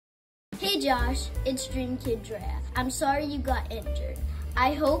Hey Josh, it's Kid Drea. I'm sorry you got injured.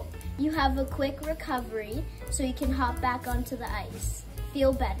 I hope you have a quick recovery so you can hop back onto the ice.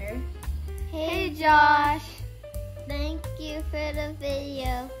 Feel better. Hey Josh. Thank you for the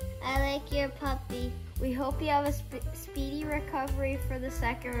video. I like your puppy. We hope you have a speedy recovery for the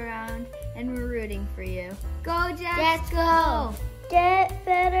second round, and we're rooting for you. Go Jets, Let's go! Get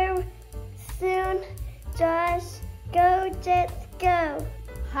better soon, Josh. Go Jets, go!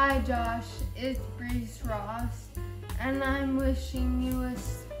 Hi Josh, it's Breese Ross, and I'm wishing you a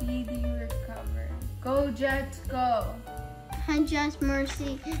speedy recovery. Go Jets, go! Hi Josh,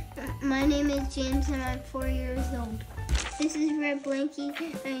 Morrissey. My name is James and I'm 4 years old. This is Red Blankie.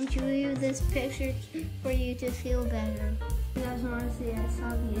 I drew you this picture for you to feel better. Hi Josh, Morrissey. I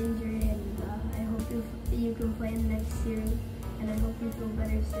saw the injury and I hope you can play in the next series, and I hope you feel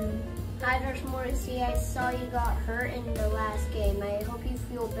better soon. Hi Josh Morrissey, I saw you got hurt in the last game. I hope you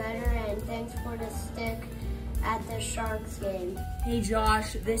feel better, and thanks for the stick at the Sharks game. Hey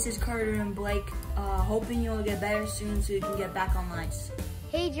Josh, this is Carter and Blake. Hoping you'll get better soon so you can get back on ice.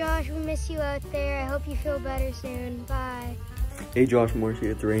 Hey Josh, we miss you out there. I hope you feel better soon. Bye. Hey Josh Morrissey,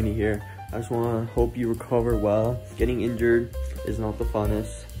 it's Rainey here. I just want to hope you recover well. Getting injured is not the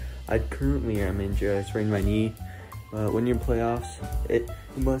funnest. I currently am injured. I sprained my knee. When you're in playoffs, it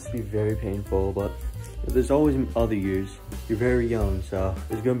must be very painful, but there's always other years. You're very young, so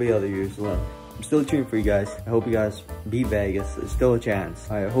there's going to be other years left. I'm still cheering for you guys. I hope you guys beat Vegas. There's still a chance.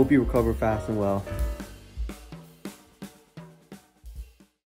 I hope you recover fast and well.